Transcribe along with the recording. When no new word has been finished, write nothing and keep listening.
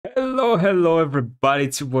Hello everybody,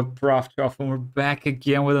 it's your boy Prof and we're back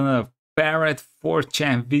again with another Parrot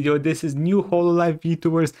 4chan video. This is new Hololive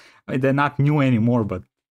Vtubers. I mean, they're not new anymore, but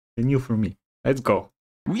they're new for me. Let's go.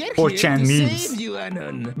 We are 4chan here to memes. save you,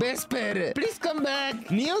 Anon. Best parrot, please come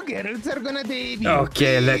back. New girls are gonna date you.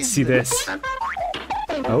 Okay, please. let's see this.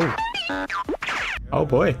 Oh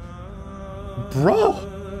boy. Bro!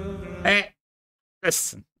 Hey,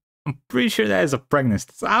 listen. I'm pretty sure that is a pregnancy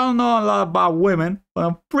test. I don't know a lot about women, but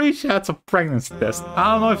I'm pretty sure that's a pregnancy test.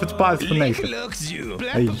 I don't know if it's positive or negative.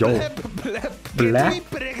 Hey, yo. Get me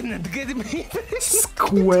pregnant, get me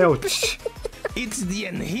Squelch. It's the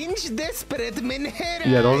unhinged, desperate Menhera.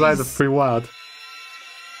 Yeah, those eyes are pretty wild.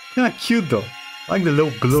 Kinda cute though. I like the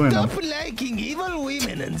little glue in them. Stop liking evil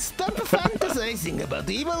women and stop fantasizing about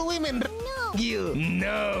evil women. No. You.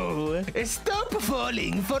 No. Stop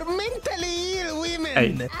falling for mentally ill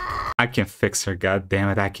women. Hey, I can fix her, god damn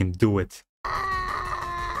it, I can do it.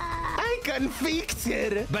 I can fix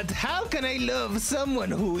her, but how can I love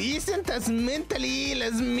someone who isn't as mentally ill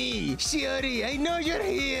as me? Shiori, I know you're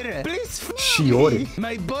here. Please Shiori. me.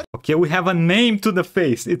 My body. Okay, we have a name to the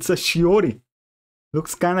face. It's a Shiori.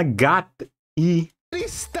 Looks kinda got-y.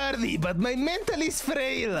 is sturdy, but my mental is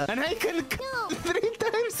frail, and I can count 3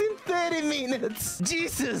 times in 30 minutes.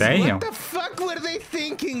 Jesus, damn. What the fuck were they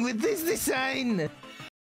thinking with this design?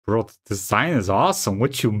 Bro, the design is awesome.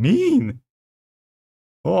 What you mean?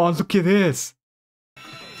 Oh, look at this.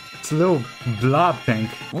 It's a little blob tank.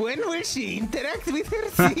 When will she interact with her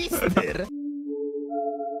sister?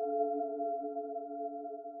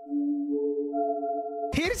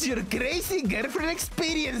 Here's your crazy girlfriend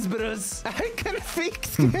experience, bros. I can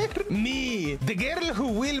fix her. Me, the girl who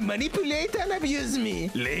will manipulate and abuse me.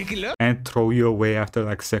 Like, look. And throw you away after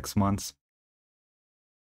like 6 months.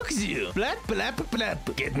 You. Plap, plap,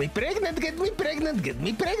 plap. Get me pregnant, get me pregnant, get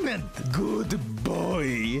me pregnant. Good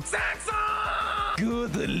boy.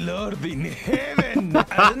 Good Lord in heaven. I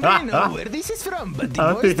don't really know where this is from, but the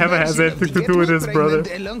I don't think heaven has anything to do with this, brother.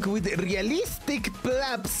 Along with realistic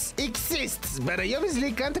plaps exists, but I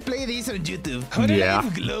obviously can't play this on YouTube. Yeah.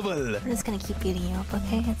 Hololive Global. I'm just gonna keep beating you up,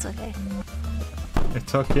 okay? It's okay.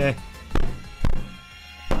 It's okay.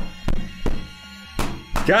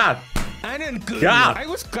 God God. I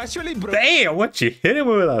was casually damn, what you hit him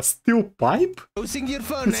with a steel pipe? browsing your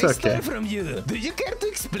phone. It's I okay. stole from you. Do you care to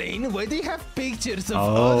explain why do you have pictures of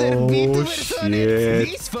Oh, other VTubers on it? shit.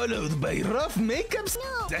 This followed by rough makeups.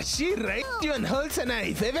 No. Does she write you and holds a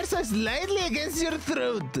knife ever so slightly against your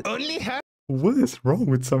throat? Only half. What is wrong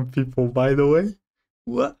with some people, by the way?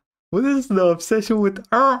 What is the obsession with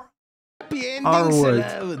R? Happy endings R-word.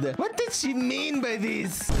 allowed. What did she mean by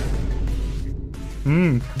this?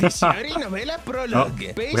 Hmm. The Shiori novella prologue.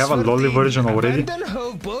 Oh, Page we have a lolly 14. version already. Abandon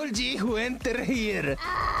hope, all G who enter here.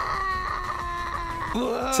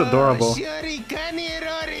 Whoa, It's adorable. Shiori Kani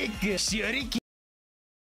erotic. Shiori cute.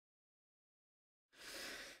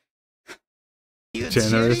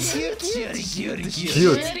 Generous.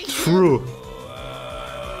 Cute. True.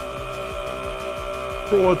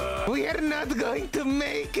 What? We are not going to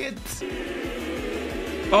make it.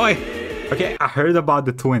 Oi! Okay, I heard about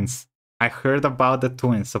the twins.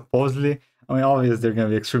 Supposedly, I mean, obviously they're gonna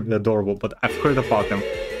be extremely adorable, but I've heard about them.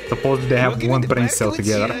 Supposedly they have Walking one in the brain park cell with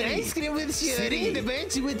together. Shiori. Ice cream with Shiori. Sitting in the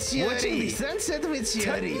bench with Shiori. Watching the sunset with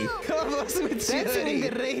Shiori. Hobos with Shiori. Dancing in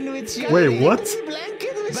the rain with Shiori. Wait, what?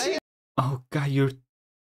 Blanket with Shiori. Oh god, you're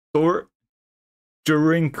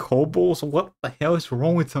torturing hobos? What the hell is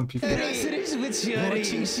wrong with some people? Groceries with Shiori.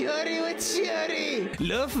 Shiori with Shiori.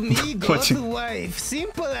 Love me, God Watching- wife.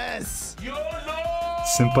 Simple as.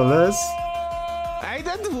 Simple as? I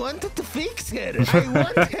don't want to fix her. I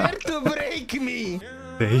want her to break me.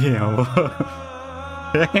 Damn.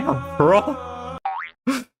 Damn, bro.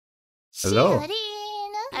 Hello. Shirin,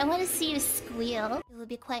 I want to see you squeal. It would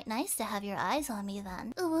be quite nice to have your eyes on me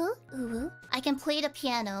then. Ooh, ooh. I can play the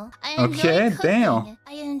piano. I enjoy Okay, cooking. damn.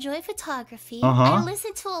 I enjoy photography. Uh-huh. I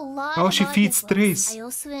listen to a lot Oh, of she feeds audiobooks. trees. I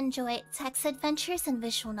also enjoy text adventures and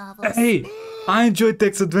visual novels. Hey, I enjoy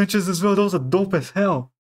text adventures as well. Those are dope as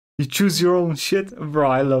hell. You choose your own shit. Bro,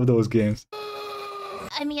 I love those games.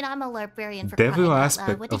 I mean, I'm a librarian for Devil crying out aspect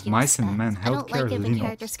loud. What did of you Mice and expect? Men, I don't like it when Healthcare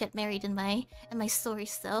characters get married in my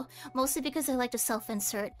stories, though. Mostly because I like to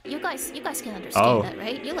self-insert. You guys can understand Oh. that,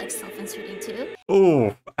 right? You like self-inserting too.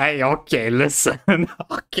 Oh, hey, okay, listen.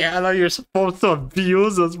 Okay, I know you're supposed to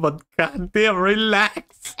abuse us, but goddamn,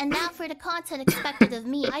 relax. And now for the content expected of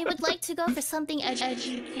me, I would like to go for something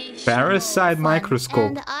educational. Parasite fun. microscope.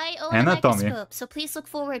 And I own Anatomy. a microscope, so please look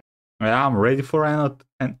forward Yeah, I'm ready for an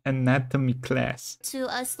anatomy class. to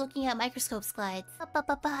us looking at microscope slides.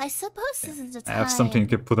 I suppose this is the I time have something you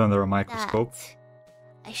can put under a microscope.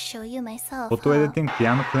 that I show you myself. Photo editing,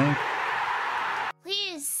 piano playing.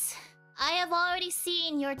 Please, I have already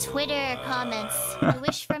seen your Twitter comments. You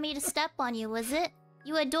wish for me to step on you, was it?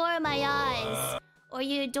 You adore my eyes, or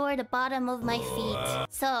you adore the bottom of my feet.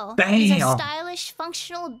 So, these are stylish,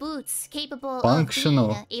 functional boots capable of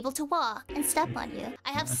being able to walk and step on you.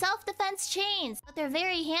 I have self-defense chains, but they're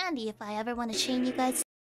very handy if I ever want to chain you guys.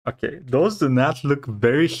 Okay, those do not look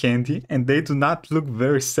very handy, and they do not look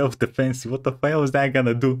very self-defensive. What the hell is that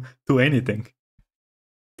gonna do to anything?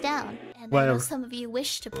 Down. And I know some of you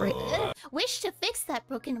wish to fix that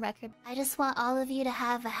broken record. I just want all of you to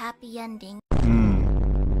have a happy ending.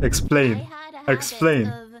 Explain. Explain.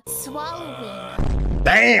 Of swallowing.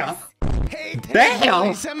 Damn! Hey, Damn!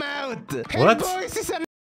 boys, I'm out. What? Hey, boys, I'm...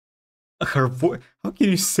 Her voice. How can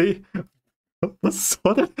you say? What's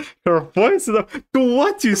her voice? To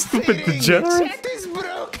what, you stupid degenerate? Chat is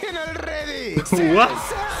broken already. What?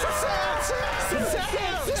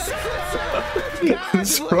 God,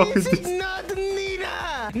 why is it not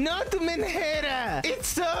Nina? Not Menhera.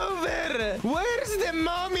 It's over. Where's the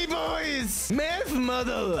mommy boys? Melf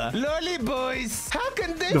model. Lolly boys. How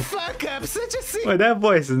can they fuck up such a simple Wait, that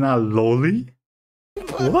voice is not lolly.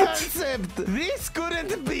 What? concept? This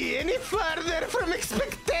couldn't be any farther from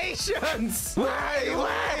expectations. Why?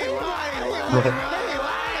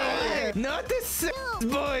 Not a sex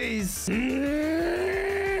voice.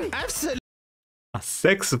 Absolutely. A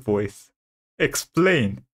sex voice.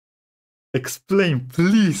 Explain. Explain,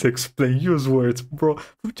 please explain. Use words, bro.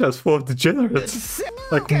 We're just full of degenerates.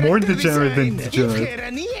 Like more degenerate than degenerate. If you're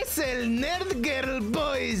an ESL nerd girl,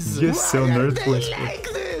 boys. ESL nerd boys. Like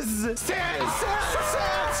this.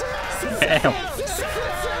 Damn.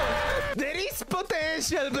 There is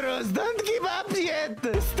potential, bros. Don't give up yet.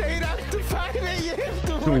 Stay up to 5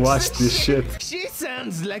 a.m. To watch this shit. She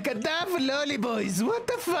sounds like a daft lolly, boys. What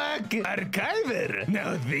the fuck? Archiver.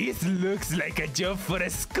 Now this looks like a job for a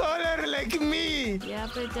scholar like me.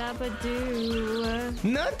 Yabba dabba doo.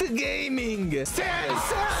 Not gaming.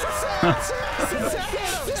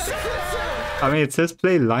 I mean, it says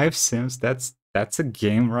play live sims. That's a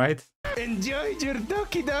game, right? Enjoy your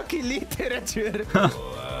Doki Doki literature.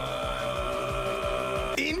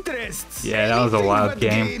 Interests. Yeah, that was a wild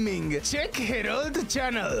game. Gaming. Check her old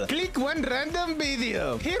channel. Click one random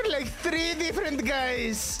video. Hear like 3 different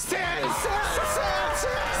guys.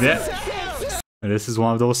 Yeah. This is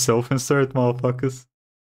one of those self-insert motherfuckers.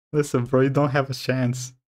 Listen, bro, you don't have a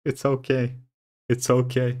chance. It's okay. It's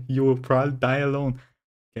okay. You will probably die alone.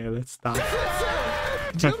 Okay, let's stop.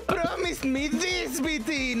 You promised me this,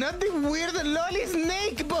 BT, not the weird lolly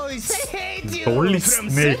snake boys. I hate you. Lolly From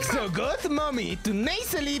snake. sexo goth mommy to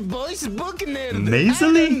nasally boys book nerd.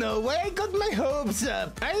 Nasally? I don't know why I got my hopes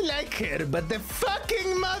up. I like her, but the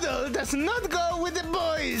fucking model does not go with the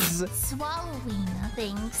boys. Swallowing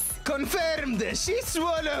things. Confirmed. She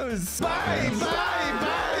swallows. Bye.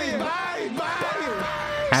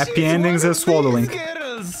 Happy endings and swallowing.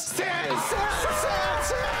 Girls.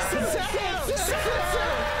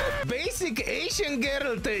 Basic Asian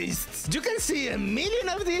girl tastes. You can see a million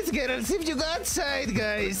of these girls if you go outside,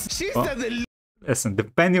 guys. She's the Listen,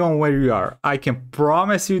 depending on where you are, I can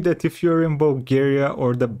promise you that if you're in Bulgaria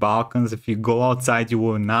or the Balkans, if you go outside, you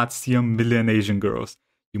will not see a million Asian girls.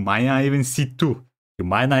 You might not even see 2. You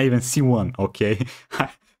might not even see 1, okay?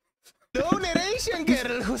 loner Asian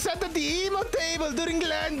girl who sat at the emo table during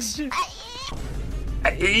lunch.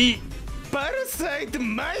 Parasite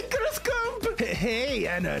microscope? Hey,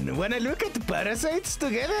 Anon, wanna look at parasites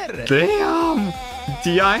together? Damn!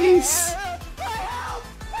 The ice!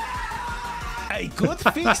 I could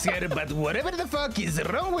fix her, but whatever the fuck is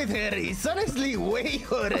wrong with her is honestly way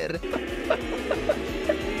hotter.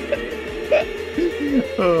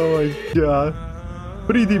 Oh my god.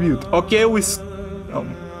 Pre-debut. Okay,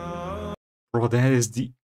 bro, that is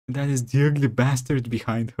the ugly bastard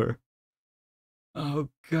behind her. Oh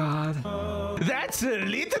god. That's a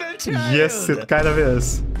literal child. Yes, it kind of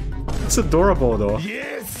is. It's adorable though.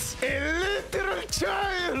 Yes, a literal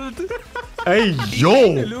child. Hey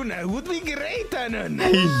yo! Luna would be great, Anon.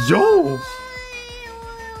 Hey yo!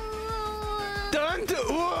 Don't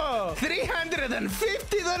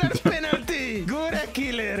 $350 penalty. Gura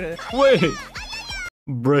killer. Wait!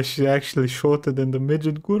 Bro, she's actually shorter than the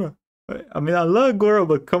midget Gura. I mean, I love Gura,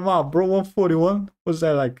 but come on, bro, 141? Was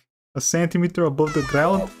that like a centimeter above the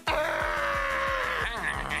ground?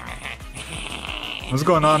 What's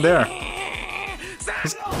going on there?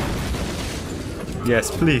 Yes,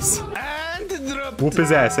 please. And drop. Whoop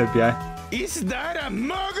his ass, FBI. Is that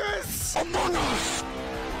Among Us?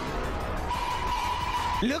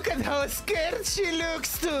 Look at how scared she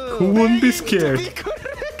looks too. Who wouldn't be Begging to scared? be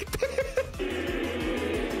corrected.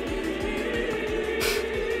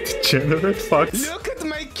 Degenerate fucks. Look at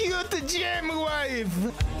my cute gem wife.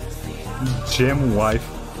 Gem wife.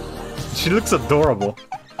 She looks adorable.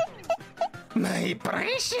 My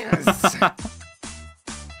precious.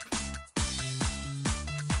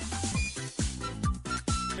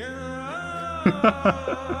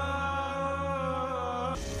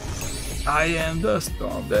 I am the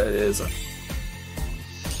storm that is.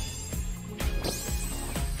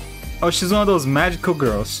 Oh, she's one of those magical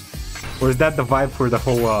girls. Or is that the vibe for the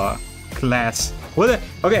whole class?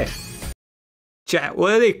 Okay. Chat,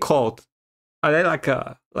 what are they called? Are they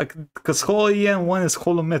because Holy and one is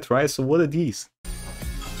Holomyth, right? So what are these?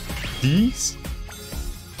 These?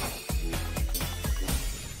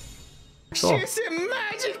 Oh. She's a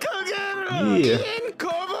magical girl. Yeah.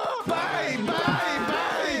 Bye, bye,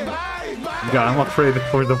 bye, bye, bye. God, I'm afraid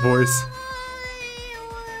for the voice.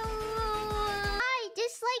 I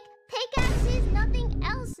dislike pickaxes. Nothing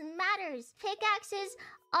else matters. Pickaxes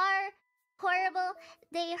are horrible.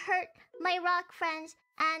 They hurt my rock friends,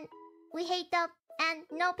 and we hate them. And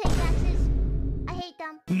no pickaxes. I hate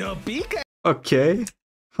them. No pika. Okay.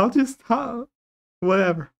 How?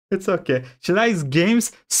 Whatever. It's okay. She likes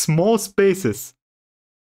games, small spaces.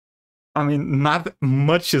 I mean, not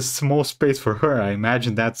much is small space for her. I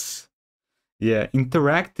imagine that's... Yeah,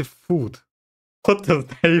 interactive food. What does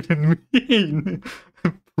that even mean?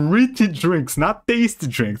 Pretty drinks, not tasty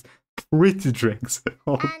drinks. Pretty drinks.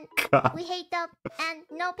 Oh, And God. we hate them. And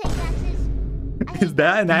no pickaxes. I hate Is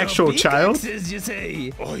that an actual child? Pickaxes, you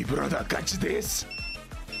say? Oi, brother, catch this.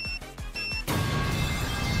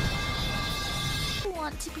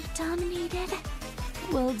 Want to be dominated?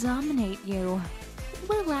 We'll dominate you.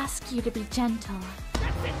 We'll ask you to be gentle.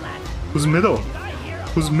 Who's middle?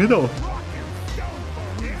 Who's middle?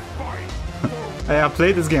 I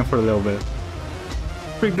played this game for a little bit.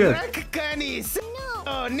 Pretty good. Black Canis. No.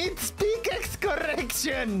 Oh, needs pickaxe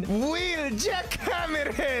correction. Will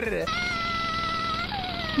jackhammer her.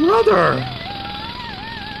 Brother!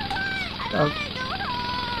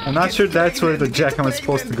 I'm not sure that's where the jackhammer is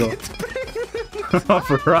supposed to go.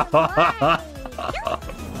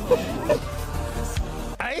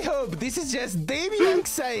 I hope this is just debut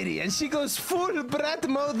anxiety and she goes full brat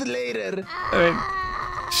mode later. I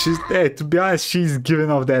mean, hey, to be honest, she's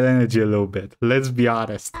giving off that energy a little bit. Let's be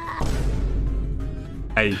honest.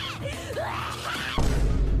 Hey.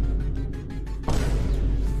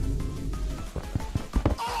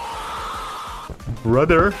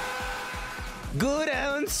 Brother. Go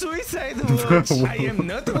down, suicide watch. I am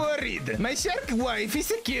not worried. My shark wife is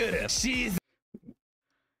secure. She's...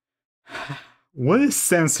 What is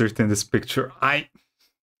censored in this picture? God,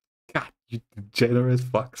 you degenerate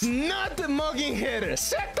fucks. Not mugging her.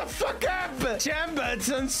 Shut the fuck up.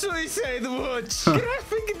 Chambats on suicide watch.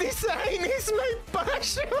 Graphic design is my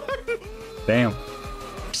passion. Damn.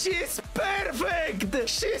 She's perfect.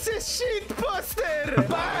 She's a shit poster.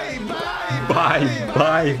 Bye,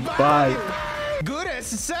 bye, Bye. Gura's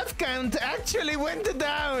sub count actually went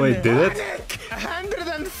down. Wait, did it?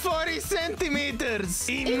 140 centimeters.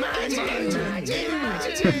 Imagine.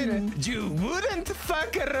 You wouldn't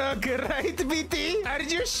fuck a rock, right, BT? Are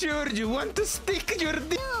you sure you want to stick your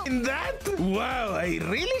dick in that? Wow, I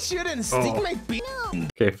really shouldn't stick my pin.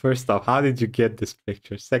 Okay, first off, how did you get this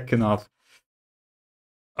picture? Second off,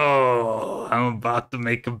 oh, I'm about to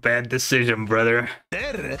make a bad decision, brother.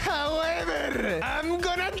 However, I'm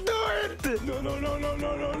gonna do it. No.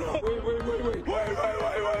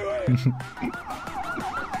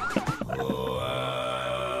 Wait.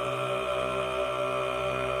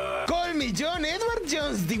 Call me John Edward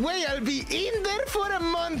Jones. The way I'll be in there for a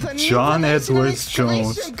month. And John National Edwards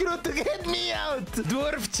Jones. Exclamation Crew to get me out.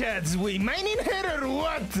 Dwarf chads, we mining her or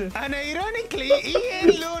what? And ironically,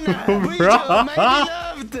 Ian Luna, my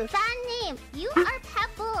beloved. Fan name. You are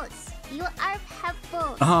Pebbles. You are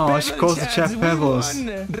Pebbles. Oh, she calls the chat Pebbles.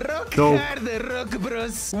 Rock Dope. hard, Rock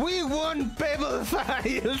Bros. We won Pebble Files.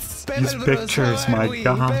 These Pebble Bros, pictures, how are my we?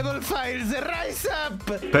 God. Pebble Files, rise up.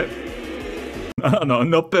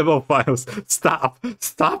 No Pebble Files. Stop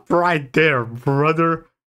right there, brother.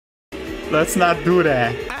 Let's not do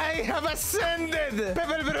that. I have ascended.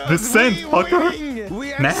 Pebble Bros, Descend, we fucker. win.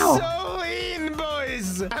 We are Now. so in,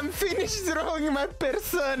 boys. I'm finished drawing my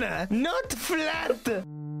persona, not flat.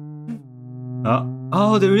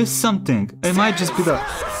 Oh, there is something. It might just be the...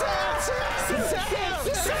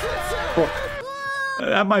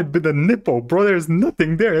 That might be the nipple, bro. There's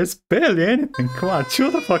nothing there. There's barely anything. Come on,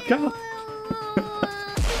 chill the fuck out.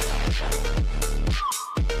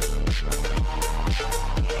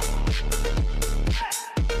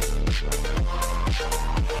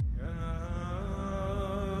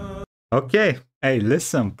 Okay. Hey,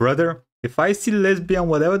 listen, brother. If I see lesbian,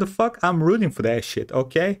 whatever the fuck, I'm rooting for that shit,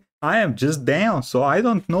 okay? I am just down, so I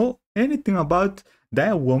don't know anything about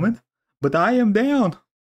that woman, but I am down.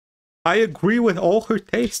 I agree with all her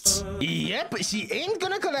tastes. Yep, she ain't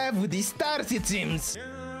gonna collab with the stars, it seems.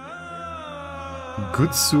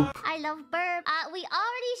 Good soup. I love burp. We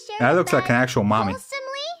already shared. That looks like an actual mommy.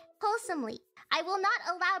 Wholesomely. I will not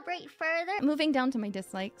elaborate further. Moving down to my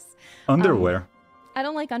dislikes. Underwear. I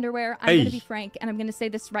don't like underwear. I'm gonna be frank, and I'm gonna say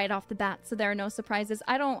this right off the bat, so there are no surprises.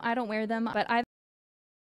 I don't wear them, but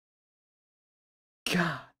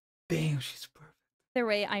God damn, she's perfect. either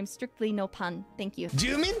way, I'm strictly no pun. Thank you. Do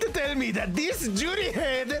you mean to tell me that this jury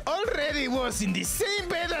head already was in the same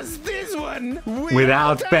bed as this one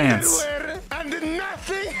Without pants? And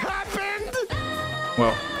nothing happened?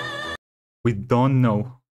 Well, we don't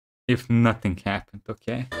know if nothing happened,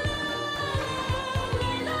 okay?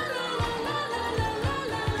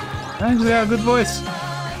 Actually, got a good voice.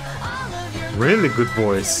 Really good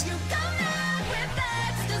voice.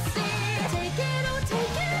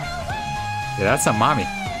 Yeah, that's a mommy.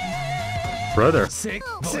 Brother. Sick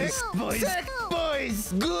boys.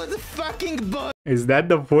 Good fucking boys. Is that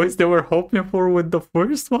the voice they were hoping for with the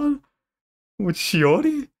first one? With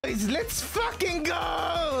Shiori? Let's fucking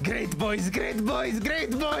go. Great boys.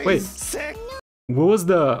 Wait. Sick. What was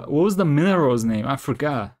the mineral's name? I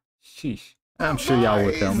forgot. Sheesh. I'm sure y'all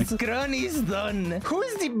will tell me. Crony's done. Who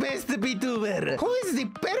is the best VTuber? Who is the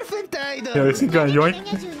perfect idol? Yeah, is he gonna join?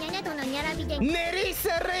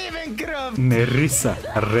 Nerissa Nerissa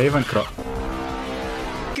Ravencroft.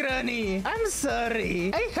 Crony, I'm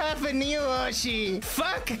sorry. I have a new Oshi.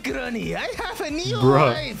 Fuck Crony, I have a new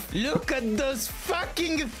Bruh. wife. Look at those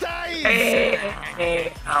fucking thighs.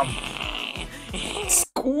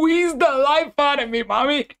 Squeeze the life out of me,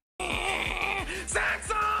 mommy.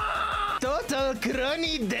 Total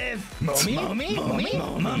Crony death. Mommy.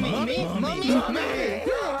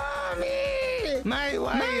 My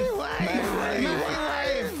wife.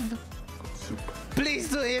 Please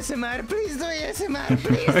do ASMR. Please do ASMR.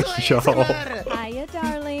 Hiya,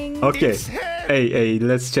 darling. Okay. Hey,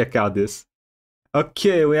 let's check out this.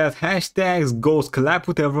 Okay, we have hashtags, goals, collab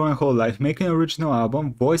with everyone whole life, make an original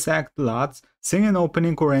album, voice act lots, sing an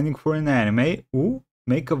opening or ending for an anime. Ooh,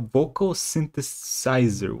 make a vocal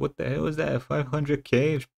synthesizer. What the hell is that?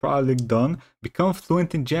 500k is probably done. Become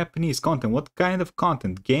fluent in Japanese content. What kind of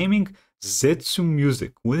content? Gaming, Zetsu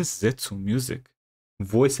music. What is Zetsu music?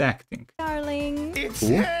 Voice acting. Darling. It's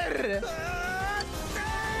her.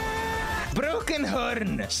 Broken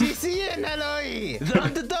horn. She's an alloy.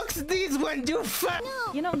 Don't dox this one, you fuck.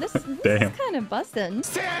 You know, this is Damn. kind of bustin'.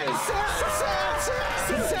 Sell,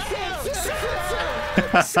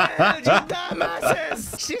 you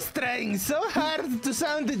dumbasses. She's trying so hard to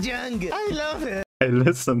sound young. I love her. Hey,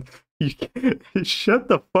 listen. Shut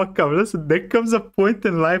the fuck up. Listen, there comes a point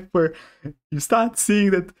in life where you start seeing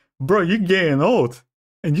that, bro, you're getting old.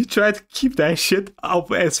 And you try to keep that shit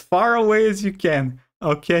up as far away as you can.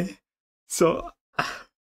 Okay? So,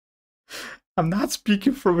 I'm not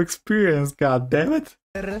speaking from experience, god damn it.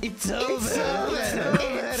 It's over.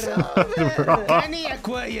 Honey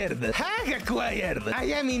acquired. Hag acquired. I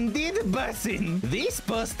am indeed buzzing. This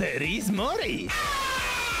poster is Mori.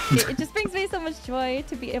 It just brings me so much joy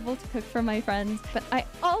to be able to cook for my friends, but I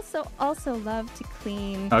also love to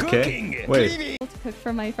clean. Okay, Cooking, wait. cleaning. To cook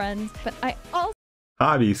for my friends, but I also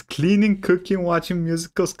Hobbies: cleaning, cooking, watching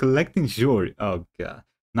musicals, collecting jewelry. Oh god.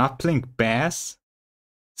 Not playing bass?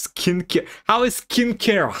 Skincare. How is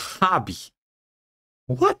skincare a hobby?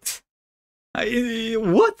 What?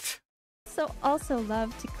 What? also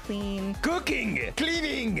love to clean. Cooking,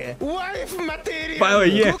 cleaning, wife material. By the way,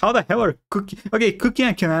 yeah, how the hell are cooking? Okay, cooking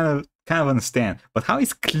I can kind of understand, but how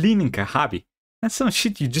is cleaning a hobby? That's some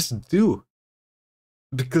shit you just do.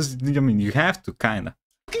 Because, I mean, you have to, kinda.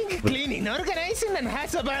 Cooking, cleaning, organizing, and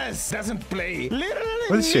has a buzz. Doesn't play. Literally.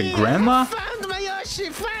 What is she, grandma? I found my Yoshi,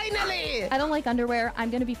 finally. I don't like underwear. I'm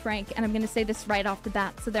gonna be frank, and I'm gonna say this right off the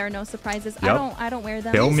bat, so there are no surprises. Yup. I don't wear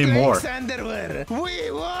them. Tell me more. Underwear.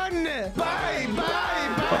 We won. Bye.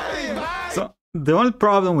 So, the only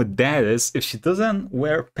problem with that is, if she doesn't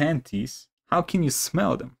wear panties, how can you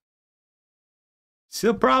smell them? See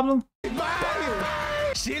the problem? Bye.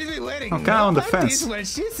 She'll be wearing I'm kinda on the fence. when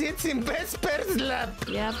she sits in Vesper's lap.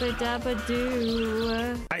 Yabba dabba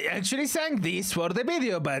doo. I actually sang this for the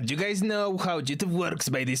video, but you guys know how YouTube works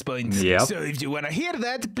by this point. Yep. So if you wanna hear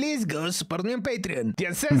that, please go support me on Patreon. The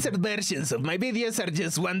uncensored versions of my videos are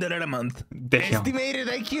just $1 a month. Damn. Estimated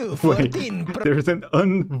IQ Wait, 14. there's an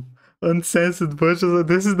uncensored version, so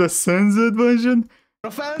this is the censored version?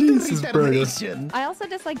 Profound Jesus, brother. retardation. I also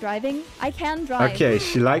dislike driving. I can drive. Okay,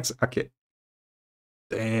 she likes... Okay.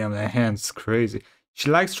 Damn, that hand's crazy. She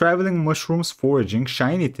likes traveling, mushrooms, foraging,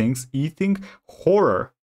 shiny things, eating,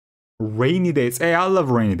 horror, rainy days. Hey, I love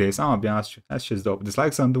rainy days. I'm gonna be honest with you. That's just dope.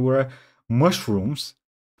 Dislikes underwear, mushrooms,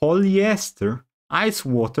 polyester, ice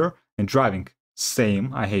water, and driving.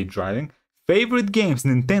 Same. I hate driving. Favorite games: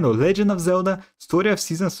 Nintendo, Legend of Zelda, Story of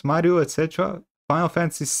Seasons, Mario, etc. Final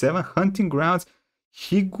Fantasy VII, Hunting Grounds,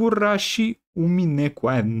 Higurashi Umineko.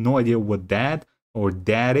 I have no idea what that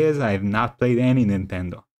is. I have not played any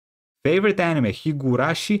Nintendo. Favorite anime: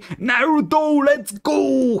 Higurashi, Naruto, let's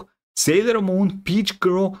go! Sailor Moon, Peach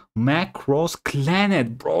Girl, Macross,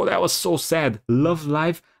 Clannad. Bro, that was so sad. Love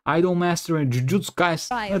Live, Idolmaster, and Jujutsu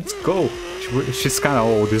Kaisen. Let's go. She's kind of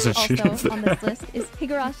old, isn't she? Also on this list is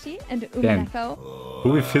Higurashi and Umineko. Who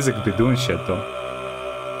will physically be doing shit though?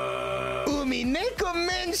 Umineko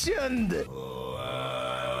mentioned!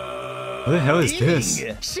 What the hell is this?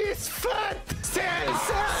 She's fat!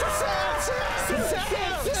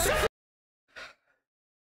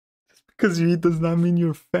 Because you eat does not mean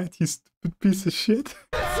you're fat, you stupid piece of shit.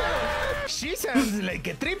 She sounds like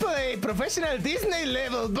a AAA professional Disney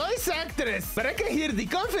level voice actress, but I can hear the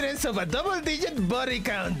confidence of a double-digit body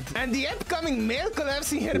count and the upcoming male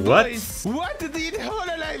collapse in her voice. What did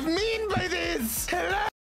Hololive mean by this? Hello?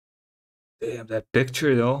 Damn, that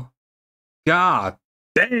picture though. God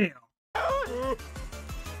damn.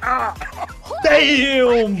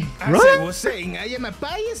 Damn! As I was saying, I am a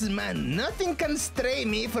pious man. Nothing can stray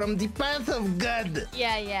me from the path of God.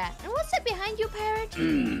 Yeah. And what's that behind you, Parrot?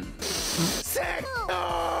 Sex!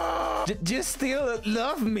 Oh. You still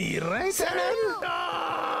love me, right, Sanan?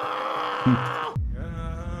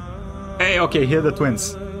 Hey, okay, here are the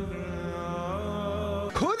twins.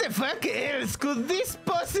 Who the fuck else could this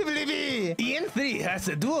possibly be? EN3 has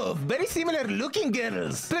a duo of very similar looking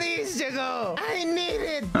girls. Please, Jago, I need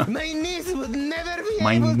it. My niece would never be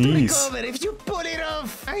able to recover if you pull it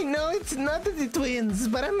off. I know it's not the twins,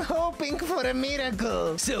 but I'm hoping for a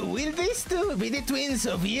miracle. So will these two be the twins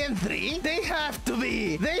of EN3? They have to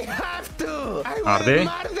be. They have to. I are they?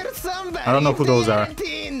 Murder somebody. I don't know who those are.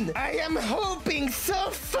 I am hoping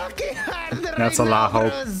so fucking hard. That's a lot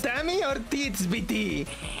of hope. Tammy or Tits, BT?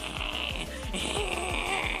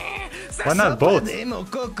 Why not both? They,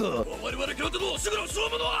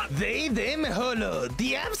 them, holo,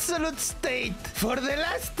 the absolute state. For the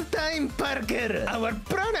last time, Parker, our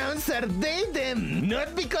pronouns are they, them.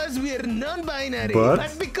 Not because we're non-binary,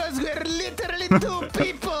 but because we're literally two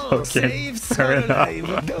people. Okay, Save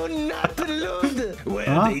Hololive. Do not load.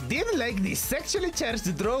 Well, they did like the sexually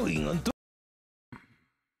charged drawing on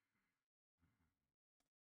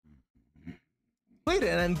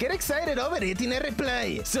Twitter and get excited over it in a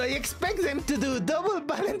reply. So I expect them to do double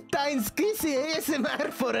Valentine's kissy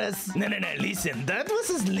ASMR for us. No, listen, that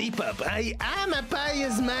was a sleep up. I am a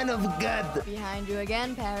pious man of God. Behind you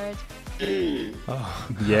again, Parrot.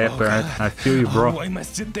 Yeah, Parrot, I feel you, bro. Why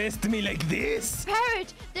must you test me like this?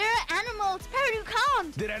 Parrot, there are animals. Parrot, you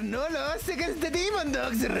can't. There are no laws against the demon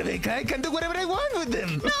dogs, Rebecca. I can do whatever I want with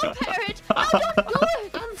them. No, Parrot, no, don't do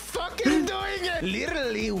it. I'm fucking doing it.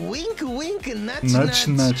 Literally, wink, wink, nudge,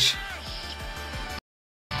 Nudge.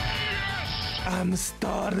 I'm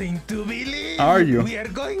starting to believe. Are you? We are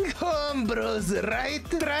going home, bros, right?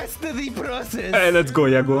 Trust the process. Hey, let's go,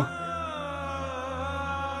 Yago.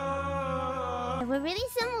 We're really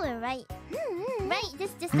similar, right? Right,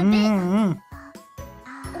 just a bit.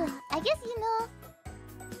 I guess, you know...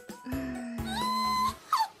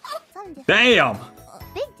 Damn!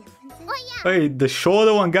 Big differences. Well, yeah. Wait, the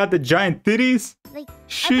shoulder one got the giant titties? Like,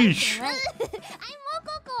 sheesh. I'm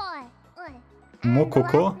Mokoko.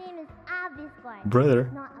 Mokoko? My name is Abiscore. Brother.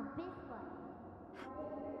 Not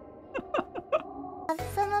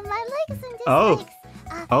Abiscore. Some of my likes and dislikes.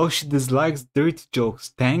 Oh, she dislikes dirty jokes,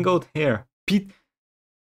 tangled hair, Pete.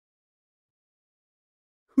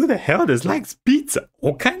 Who the hell dislikes pizza?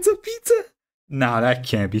 All kinds of pizza? Nah, that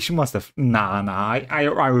can't be. She must have. Nah. I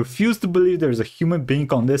refuse to believe there's a human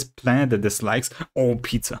being on this planet that dislikes all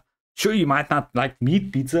pizza. Sure, you might not like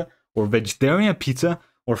meat pizza or vegetarian pizza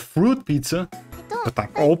or fruit pizza, but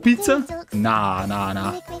like all pizza? Nah. They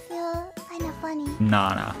make me feel kind of funny.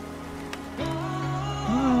 Nah.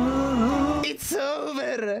 It's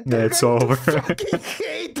over. Yeah, it's over. Fucking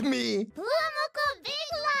hate me. Fuamoko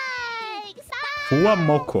big legs.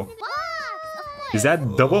 Fuamoko. Is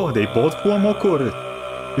that double? They both Fuamoko or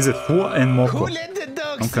is it Fua and Who Moko? let the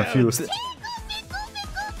dogs I'm confused. out?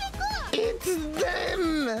 It's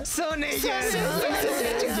them. Son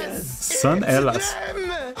ellas. Son Ellas.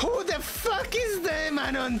 Them. Who the fuck is them,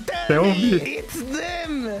 Anon? Tell Tell me. me. It's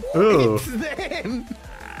them. Oh. It's them.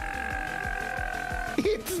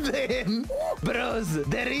 It's them! Bros,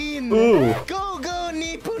 they're in! Ooh. Go, go,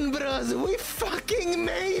 Nippon bros! We fucking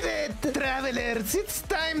made it! Travelers, it's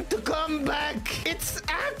time to come back! It's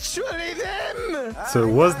actually them! So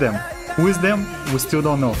it was them. Who is them? We still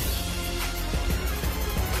don't know.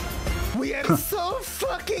 We are so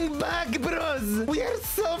fucking back, bros! We are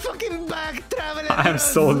so fucking back, travelers! I'm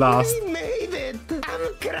so lost. We made it!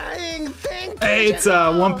 I'm crying! Thank you! Hey, it's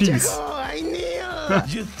One Piece. Jago, I knew!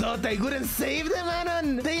 You thought I wouldn't save them,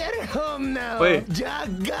 Anon? They are home now! Wait.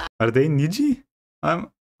 Jaga! Are they Niji?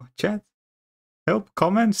 Chat. Help,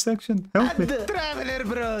 comment section. Help me. Traveler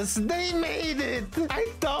bros, they made it! I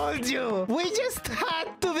told you! We just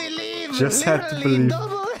had to believe! Just had to Literally believe.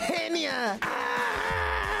 double henia!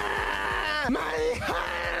 My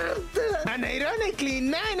heart! And ironically,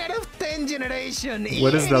 9 out of 10 generation.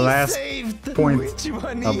 What is the Ian last saved. point Which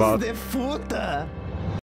one about- is the futa?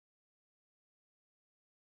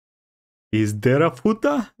 Is there a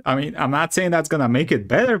futa? I mean, I'm not saying that's gonna make it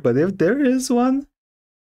better, but if there is one.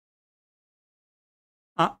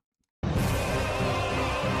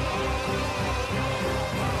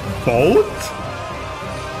 Both?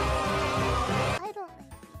 I don't like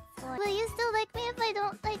pizza. Will you still like me if I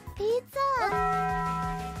don't like pizza?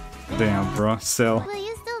 Damn, bro. So, Will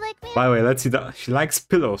you still like me? by the way, let's see. She likes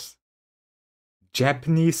pillows.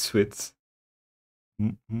 Japanese sweets.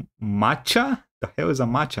 Matcha? The hell is a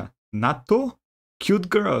matcha? Natto? Cute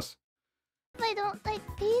girls. If I don't like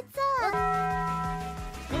pizza.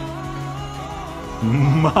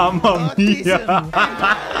 Mamma Autism. mia!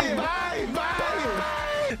 Bye,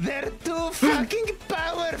 bye! They're too fucking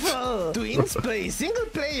powerful! Twins play single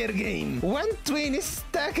player game. One twin is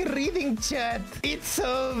stuck reading chat. It's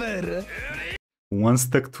over. One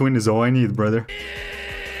stuck twin is all I need, brother.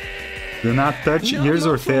 Do not touch No ears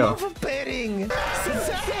or love tail. for pairing.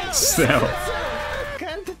 Sell.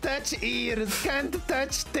 Can't touch ears, can't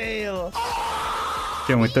touch tail.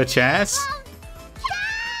 Can we touch ass?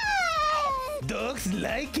 Dogs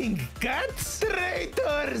liking cats?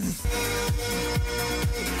 Traitors!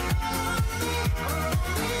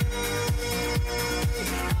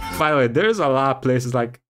 By the way, there's a lot of places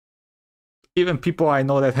like even people I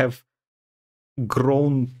know that have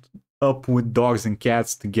grown up with dogs and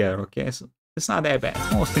cats together, okay? So it's not that bad.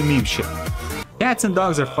 It's mostly meme shit. Cats and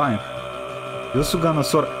dogs are fine.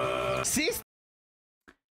 Sis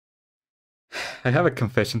I have a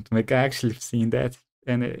confession to make. I actually seen that,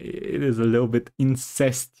 and it is a little bit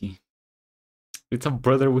incesty. It's a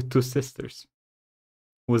brother with 2 sisters.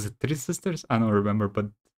 Was it 3 sisters? I don't remember, but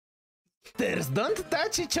sisters don't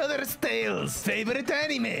touch each other's tails. Favorite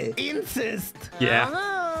anime? Incest. yeah.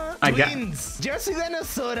 I got- Twins. Yoshigano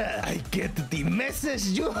Sora. I get the message,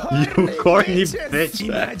 you corny bitch.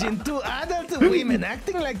 Imagine 2 adult women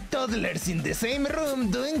acting like toddlers in the same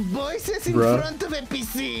room doing voices in Bruh. front of a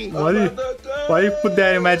PC. Why you put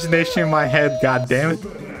that imagination in my head, god damn it?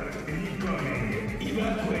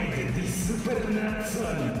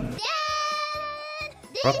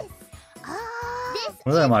 What?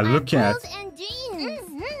 What am I looking at? And jeans.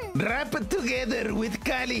 Wrap it together with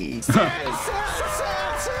Kali.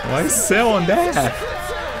 Why sell on that?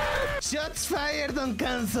 Shots fired on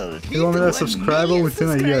console. You want me to Hit 1 subscribe million within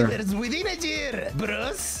a year. subscribers within a year.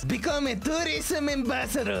 Bros, become a tourism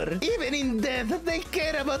ambassador. Even in death, they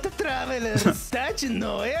care about the travelers. Touch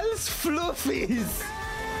Noel's fluffies.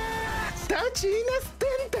 Touch Ina's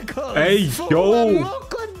tentacles. Hey, yo.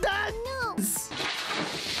 Fumamoco dance.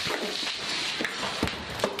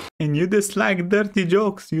 And you dislike dirty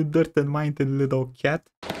jokes, you dirty-minded little cat.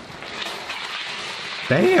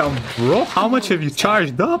 Damn, bro, how much have you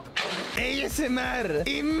charged up? ASMR.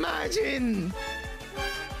 Imagine.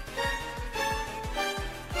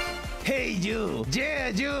 Hey you, yeah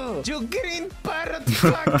you green parrot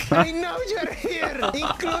fuck, I know you're here.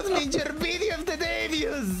 Include me in your video of the day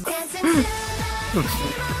views.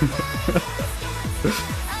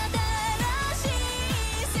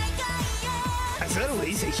 As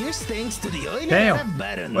always, a huge thanks to the oil Damn,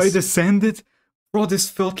 barons. I descended? Bro, this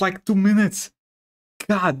felt like 2 minutes.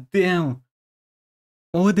 God damn.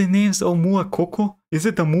 What were the names? Oh, Mua Coco? Is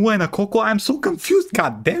it a Mua and a Coco? I'm so confused,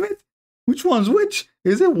 god damn it. Which one's which?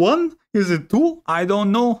 Is it 1? Is it 2? I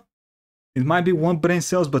don't know. It might be 1 brain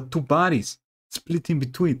cells, but 2 bodies. Split in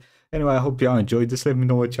between. Anyway, I hope y'all enjoyed this. Let me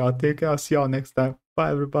know what y'all think. I'll see y'all next time.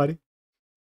 Bye, everybody.